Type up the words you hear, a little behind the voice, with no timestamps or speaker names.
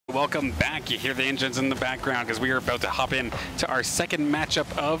welcome back. You hear the engines in the background because we are about to hop in to our second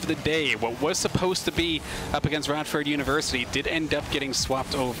matchup of the day. What was supposed to be up against Radford University did end up getting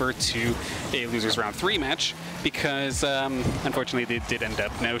swapped over to a losers round 3 match because unfortunately they did end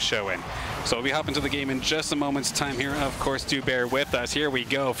up no-showing. So we hop into the game in just a moment's time here. Of course, do bear with us. Here we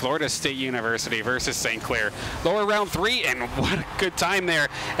go. Florida State University versus St. Clair. Lower round 3, and what a good time there.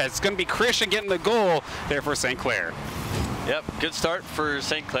 It's going to be Christian getting the goal there for St. Clair. Yep, good start for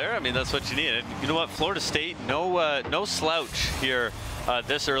St. Clair. I mean, that's what you need. And you know what, Florida State, no slouch here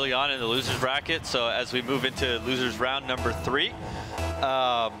this early on in the losers bracket. So as we move into losers round number 3,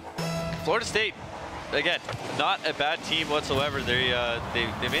 Florida State, again, not a bad team whatsoever. They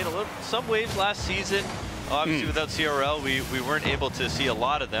made some waves last season. Obviously, without CRL, we weren't able to see a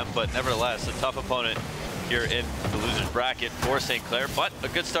lot of them, but nevertheless, a tough opponent here in the losers bracket for St. Clair. But a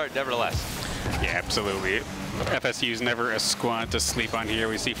good start, nevertheless. Yeah, absolutely. FSU's never a squad to sleep on here.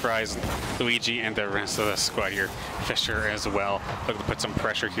 We see Fries, Luigi, and the rest of the squad here. Fisher as well. Looking to put some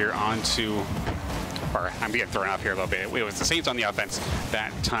pressure here onto, or I'm getting thrown off here a little bit. It was the Saints on the offense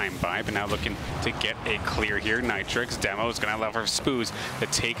that time by, but now looking to get a clear here. Nitrix demo is going to allow for Spoos to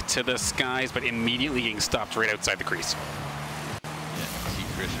take to the skies, but immediately getting stopped right outside the crease.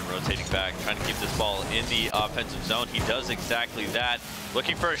 Christian rotating back, trying to keep this ball in the offensive zone. He does exactly that.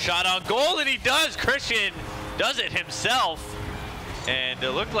 Looking for a shot on goal, and he does. Christian does it himself. And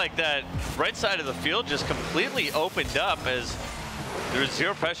it looked like that right side of the field just completely opened up as there was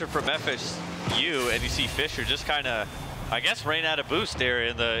zero pressure from FSU, and you see Fisher just kind of, I guess, rain out a boost there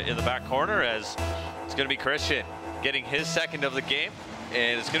in the back corner, as it's going to be Christian getting his second of the game,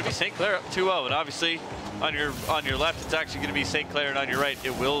 and it's going to be St. Clair up 2-0. And obviously, on your left, it's actually going to be St. Clair, and on your right,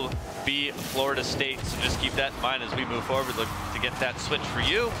 it will be Florida State. So just keep that in mind as we move forward. Look to get that switch for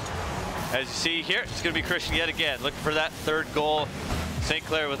you. As you see here, it's going to be Christian yet again, looking for that third goal. St.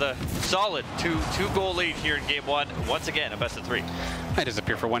 Clair with a solid two-goal lead here in game 1. Once again, a best of 3. I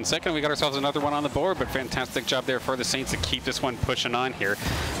disappear for 1 second. We got ourselves another one on the board, but fantastic job there for the Saints to keep this one pushing on here.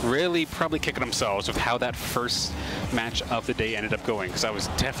 Really probably kicking themselves with how that first match of the day ended up going, because I was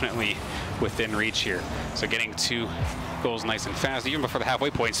definitely within reach here. So getting 2 goals nice and fast, even before the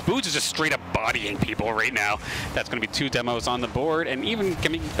halfway point. Spoods is just straight up bodying people right now. That's going to be 2 demos on the board, and even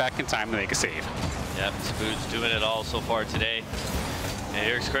coming back in time to make a save. Yep, Spoods doing it all so far today. And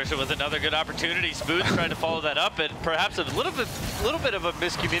here's Christian with another good opportunity. Spoods trying to follow that up, and perhaps a little bit of a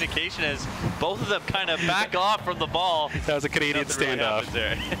miscommunication as both of them kind of back off from the ball. That was a Canadian standoff.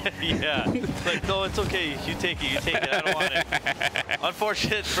 Really there. Yeah, like, no, it's okay. You take it. I don't want it.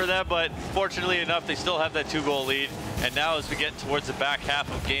 Unfortunate for them, but fortunately enough, they still have that 2-goal lead. And now as we get towards the back half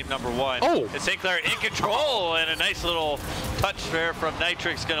of game number 1, it's St. Clair in control, and a nice little touch there from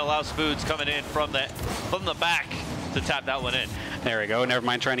Nitrix going to allow Spoods coming in from the back to tap that one in. There we go. Never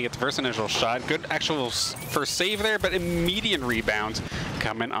mind trying to get the first initial shot. Good actual first save there, but immediate rebound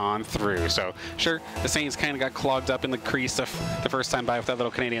coming on through. So sure, the Saints kind of got clogged up in the crease the first time by with that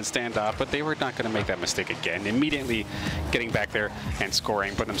little Canadian standoff, but they were not going to make that mistake again. Immediately getting back there and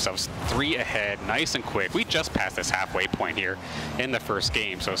scoring, putting themselves 3 ahead, nice and quick. We just passed this halfway point here in the first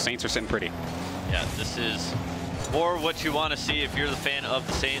game, so Saints are sitting pretty. Yeah, this is more what you want to see if you're the fan of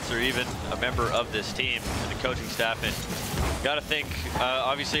the Saints or even a member of this team and the coaching staff. And got to think,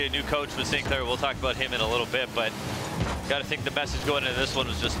 obviously a new coach with St. Clair, we'll talk about him in a little bit, but got to think the message going into this one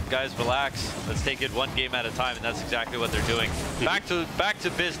was just, guys, relax. Let's take it 1 game at a time, and that's exactly what they're doing. Back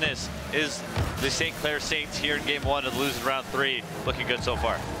to business is the St. Clair Saints here in game 1 of losing round 3. Looking good so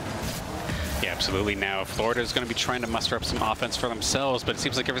far. Yeah, absolutely. Now, Florida is going to be trying to muster up some offense for themselves, but it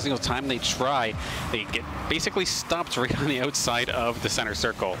seems like every single time they try, they get basically stopped right on the outside of the center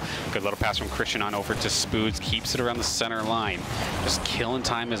circle. Good little pass from Christian on over to Spoods, keeps it around the center line. Just killing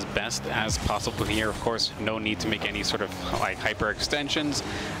time as best as possible here. Of course, no need to make any sort of like hyper extensions.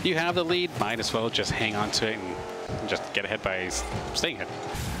 You have the lead, might as well just hang on to it and just get ahead by staying ahead.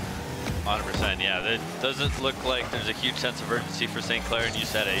 100%, yeah. It doesn't look like there's a huge sense of urgency for St. Clair, and you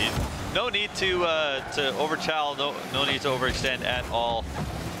said it. No need to overchow, no need to overextend at all,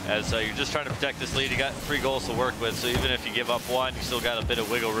 as you're just trying to protect this lead. You got 3 goals to work with, so even if you give up 1, you still got a bit of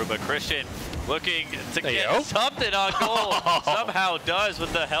wiggle room. But Christian looking to get something on goal, somehow does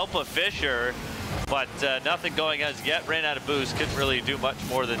with the help of Fisher, but nothing going as yet. Ran out of boost, couldn't really do much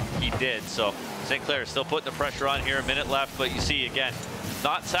more than he did. So St. Clair still putting the pressure on here, a minute left, but you see again,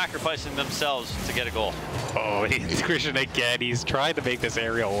 not sacrificing themselves to get a goal. Oh, Christian again, he's trying to make this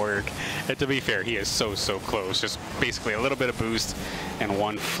aerial work. And to be fair, he is so close. Just basically a little bit of boost and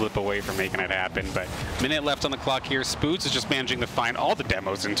one flip away from making it happen. But minute left on the clock here. Spoods is just managing to find all the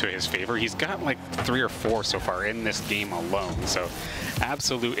demos into his favor. He's got like 3 or 4 so far in this game alone. So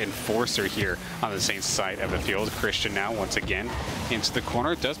absolute enforcer here on the Saints side of the field. Christian now once again into the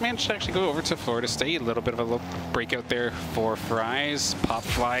corner. Does manage to actually go over to Florida State. A little bit of a little breakout there for Fries. Pop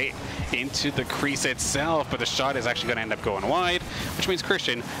fly into the crease itself, but the shot is actually going to end up going wide, which means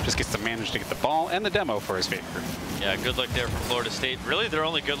Christian just gets to manage to get the ball and the demo for his favor. Yeah, good look there from Florida State. Really, their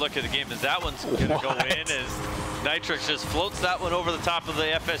only good look of the game is that one's going to go in as Nitrix just floats that one over the top of the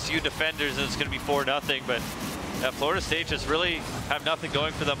FSU defenders, and it's going to be 4-0. But Florida State just really have nothing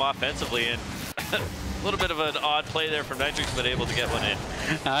going for them offensively, and a little bit of an odd play there from Nitrix, but able to get one in.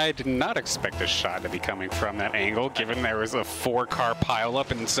 I did not expect a shot to be coming from that angle, given there was a 4-car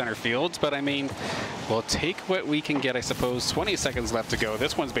pileup in center field. But I mean, we'll take what we can get, I suppose. 20 seconds left to go.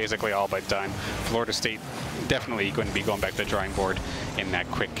 This one's basically all but done. Florida State definitely going to be going back to the drawing board in that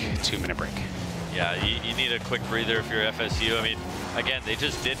quick 2-minute break. Yeah, you need a quick breather if you're FSU. I mean, again, they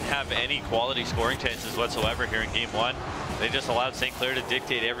just didn't have any quality scoring chances whatsoever here in game 1. They just allowed St. Clair to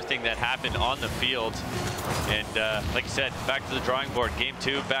dictate everything that happened on the field. And like you said, back to the drawing board. Game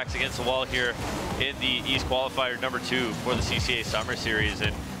 2, backs against the wall here in the East Qualifier #2 for the CCA Summer Series.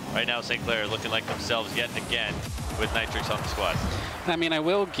 And right now, St. Clair looking like themselves yet again with Nitrix on the squad. I mean, I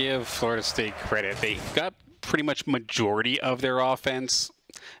will give Florida State credit. They got pretty much majority of their offense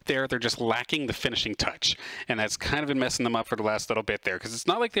there. They're just lacking the finishing touch, and that's kind of been messing them up for the last little bit there, because it's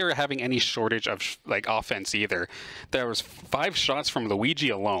not like they were having any shortage of like offense either. There was 5 shots from Luigi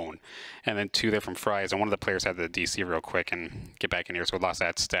alone, and then 2 there from Fries, and one of the players had the DC real quick and get back in here, so we lost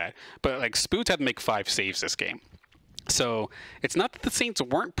that stat. But like Spoots had to make 5 saves this game, so it's not that the Saints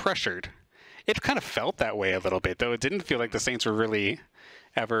weren't pressured. It kind of felt that way a little bit, though. It didn't feel like the Saints were really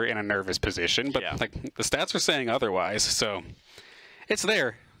ever in a nervous position, but like the stats are saying otherwise, so it's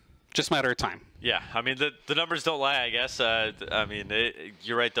there. Just a matter of time. Yeah, I mean, the numbers don't lie, I guess. I mean,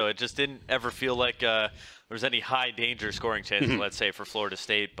 you're right, though. It just didn't ever feel like there was any high danger scoring chances, let's say, for Florida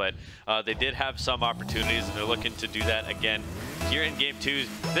State. But they did have some opportunities, and they're looking to do that again here in game 2.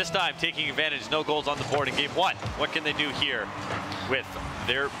 This time, taking advantage, no goals on the board in game 1. What can they do here with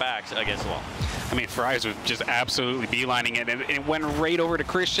their backs against the wall? I mean, Fries was just absolutely beelining it, and it went right over to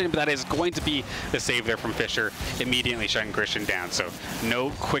Christian, but that is going to be the save there from Fisher, immediately shutting Christian down. So no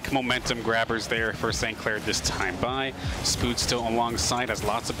quick momentum grabbers there for St. Clair this time by. Spoot still alongside, has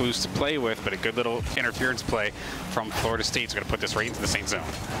lots of boosts to play with, but a good little interference play from Florida State is going to put this right into the Saints zone.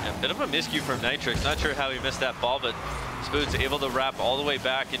 Yeah, a bit of a miscue from Nitrix. Not sure how he missed that ball, but Spoot's able to wrap all the way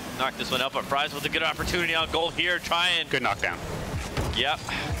back and knock this one out. But Fries with a good opportunity on goal here, trying. Good knockdown. Yep,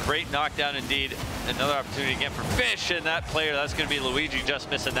 great knockdown indeed. Another opportunity again for Fish, and that player, that's going to be Luigi, just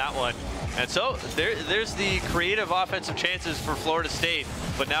missing that one. And so there's the creative offensive chances for Florida State,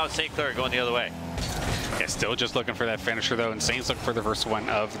 but now it's St. Clair going the other way. Yeah, still just looking for that finisher, though, and Saints looking for the first one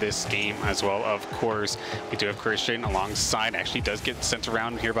of this game as well, of course. We do have Christian alongside. Actually does get sent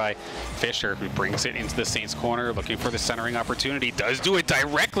around here by Fisher, who brings it into the Saints corner, looking for the centering opportunity. Does do it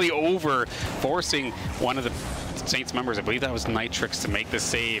directly over, forcing one of the Saints members, I believe that was Nitrix, to make the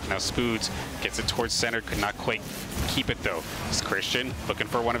save. Now Spoods gets it towards center, could not quite keep it though. It's Christian looking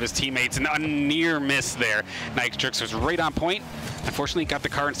for one of his teammates, and a near miss there. Nitrix was right on point. Unfortunately, got the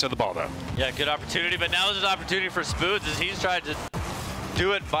car instead of the ball though. Yeah, good opportunity, but now is his opportunity for Spoods as he's tried to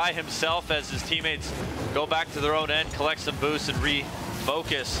do it by himself as his teammates go back to their own end, collect some boosts and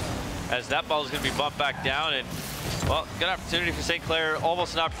refocus as that ball is going to be bumped back down. And well, good opportunity for St. Clair,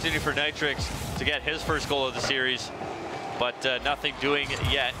 almost an opportunity for Nitrix to get his first goal of the series, but nothing doing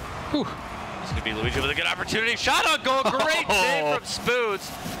yet. Whew. This could be Luigi with a good opportunity. Shot on goal, great save from Spoods.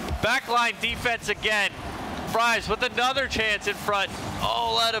 Backline defense again. Fries with another chance in front.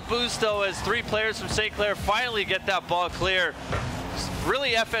 Oh, let a boost though as 3 players from St. Clair finally get that ball clear.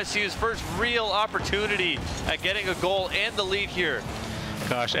 Really FSU's first real opportunity at getting a goal and the lead here.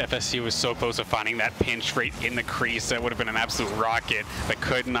 Gosh, FSU was so close to finding that pinch right in the crease. That would have been an absolute rocket, but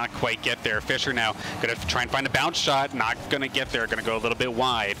could not quite get there. Fisher now going to try and find a bounce shot. Not going to get there. Going to go a little bit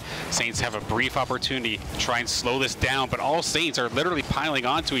wide. Saints have a brief opportunity to try and slow this down, but all Saints are literally piling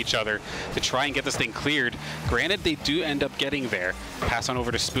onto each other to try and get this thing cleared. Granted, they do end up getting there. Pass on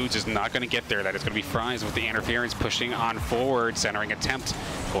over to Spoods is not going to get there. That is going to be Fries with the interference pushing on forward. Centering attempt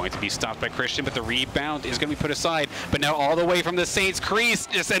going to be stopped by Christian, but the rebound is going to be put aside. But now all the way from the Saints crease,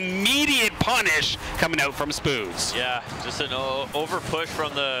 just immediate punish coming out from Spoods. Yeah, just an over push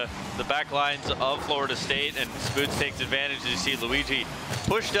from the back lines of Florida State, and Spoods takes advantage. You see Luigi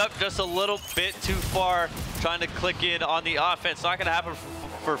pushed up just a little bit too far, trying to click in on the offense. Not going to happen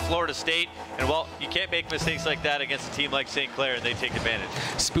for Florida State, and well, you can't make mistakes like that against a team like St. Clair, and they take advantage.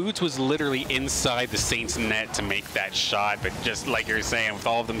 Spoods was literally inside the Saints net to make that shot, but just like you're saying, with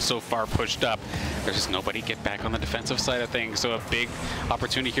all of them so far pushed up, there's just nobody get back on the defensive side of things. So a big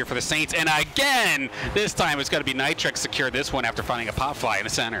opportunity here for the Saints, and again, this time it's got to be Nitrix secure this one after finding a pop fly in the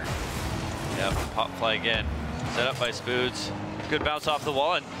center. Yep, pop fly again, set up by Spoods. Good bounce off the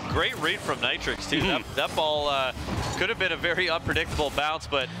wall, and great read from Nitrix too. That ball could have been a very unpredictable bounce,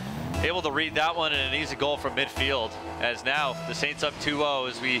 but able to read that one, and an easy goal from midfield. As now the Saints up 2-0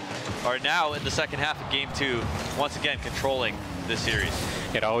 as we are now in the second half of game 2, once again controlling this series.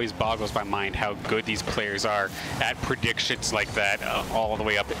 It always boggles my mind how good these players are at predictions like that, all the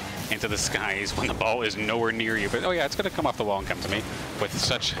way up into the skies when the ball is nowhere near you. But oh yeah, it's going to come off the wall and come to me with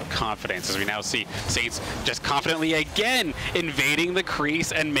such confidence, as we now see Saints just confidently again invading the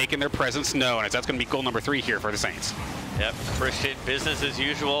crease and making their presence known, as that's going to be goal number 3 here for the Saints. Yep, Christian, business as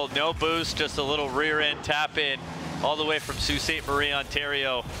usual. No boost, just a little rear end tap in all the way from Sault Ste. Marie,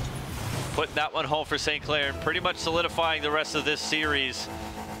 Ontario. Putting that one home for St. Clair and pretty much solidifying the rest of this series,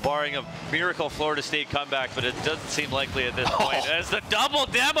 barring a miracle Florida State comeback, but it doesn't seem likely at this point. As the double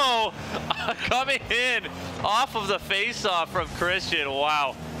demo coming in off of the face-off from Christian.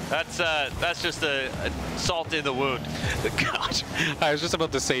 Wow. That's just a salt in the wound. Gosh, I was just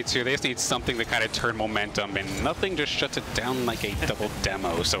about to say too, they just need something to kind of turn momentum, and nothing just shuts it down like a double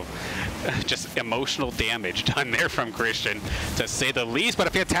demo. So just emotional damage done there from Christian, to say the least, but a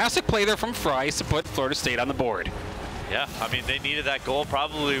fantastic play there from Fries to put Florida State on the board. Yeah, I mean, they needed that goal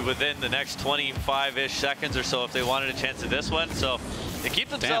probably within the next 25-ish seconds or so if they wanted a chance at this one. So they keep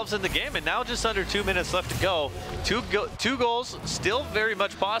themselves in the game, and now just under 2 minutes left to go. Two goals, still very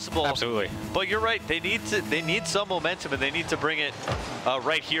much possible. Absolutely. But you're right, they need some momentum, and they need to bring it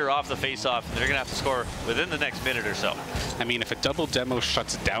right here off the face-off. They're going to have to score within the next minute or so. I mean, if a double demo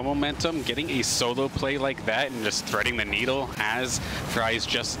shuts down momentum, getting a solo play like that and just threading the needle, as Fries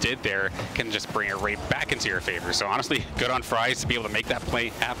just did there, can just bring it right back into your favor. So honestly, good on Fries to be able to make that play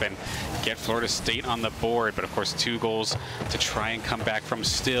happen, get Florida State on the board. But of course, 2 goals to try and come back from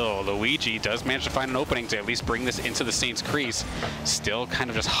still. Luigi does manage to find an opening to at least bring this into the Saints crease. Still kind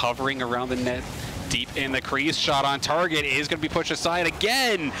of just hovering around the net, deep in the crease. Shot on target is going to be pushed aside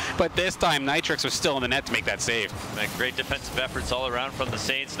again, but this time Nitrix was still in the net to make that save. Great defensive efforts all around from the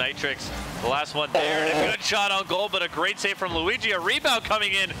Saints. Nitrix, the last one there, and a good shot on goal, but a great save from Luigi. A rebound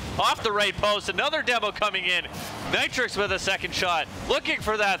coming in off the right post. Another demo coming in. Nitrix with a second shot, looking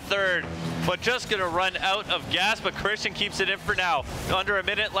for that third, but just going to run out of gas. But Christian keeps it in for now. Under a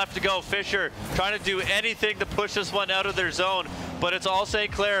minute left to go. Fisher trying to do anything to push this one out of their zone, but it's all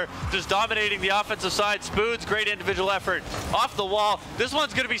St. Clair just dominating the offensive side. Spoods, great individual effort off the wall. This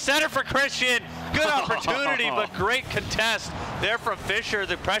one's going to be centered for Christian. Good opportunity, but great contest there from Fisher.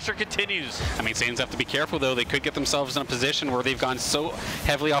 The pressure continues. I mean, Saints have to be careful, though. They could get themselves in a position where they've gone so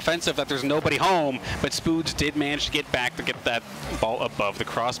heavily offensive that there's nobody home, but Spoods did manage to get back to get that ball above the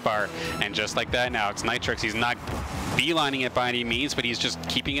crossbar. And just like that, now it's Nitrix. He's not beelining it by any means, but he's just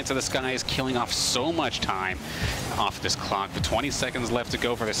keeping it to the skies, killing off so much time off this clock. The 20 seconds left to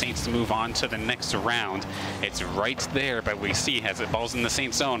go for the Saints to move on to the next round. It's right there, but we see as the ball's in the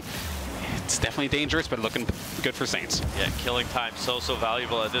Saints zone, it's definitely dangerous, but looking good for Saints. Yeah, killing time so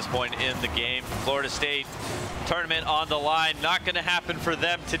valuable at this point in the game. Florida State tournament on the line. Not going to happen for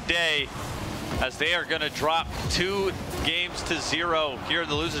them today, as they are going to drop 2 games to 0 here in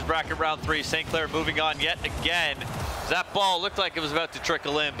the losers bracket round 3. St. Clair moving on yet again. That ball looked like it was about to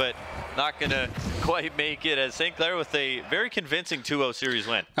trickle in, but not going to quite make it, as St. Clair with a very convincing 2-0 series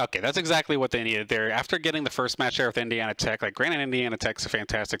win. Okay, that's exactly what they needed there. After getting the first match there with Indiana Tech, like, granted, Indiana Tech's a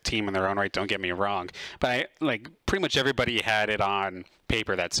fantastic team in their own right, don't get me wrong, but pretty much everybody had it on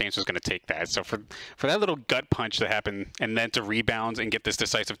paper that Saints was going to take that. So for that little gut punch to happen and then to rebound and get this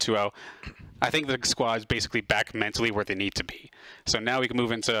decisive 2-0, I think the squad's basically back mentally where they need to be. So now we can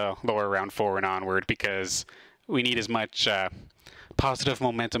move into lower round 4 and onward, because we need as much positive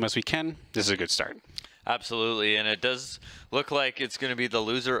momentum as we can. This is a good start. Absolutely, and it does look like it's going to be the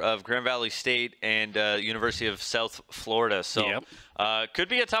loser of Grand Valley State and University of South Florida. So could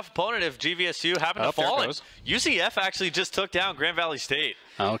be a tough opponent if GVSU happen to fall. UCF actually just took down Grand Valley State.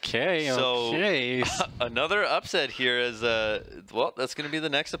 Okay, so another upset here is, well, that's going to be the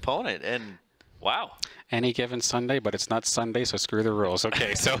next opponent. And Wow. Any given Sunday, but it's not Sunday, so screw the rules.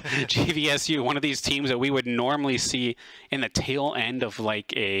 Okay, so GVSU, one of these teams that we would normally see in the tail end of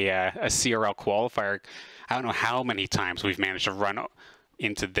like a CRL qualifier. I don't know how many times we've managed to run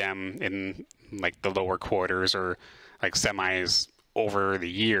into them in like the lower quarters or like semis over the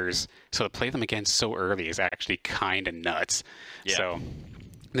years. So to play them again so early is actually kind of nuts. Yeah. So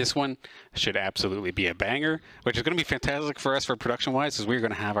this one should absolutely be a banger, which is going to be fantastic for us for production-wise, because we're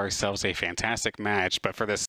going to have ourselves a fantastic match. But for this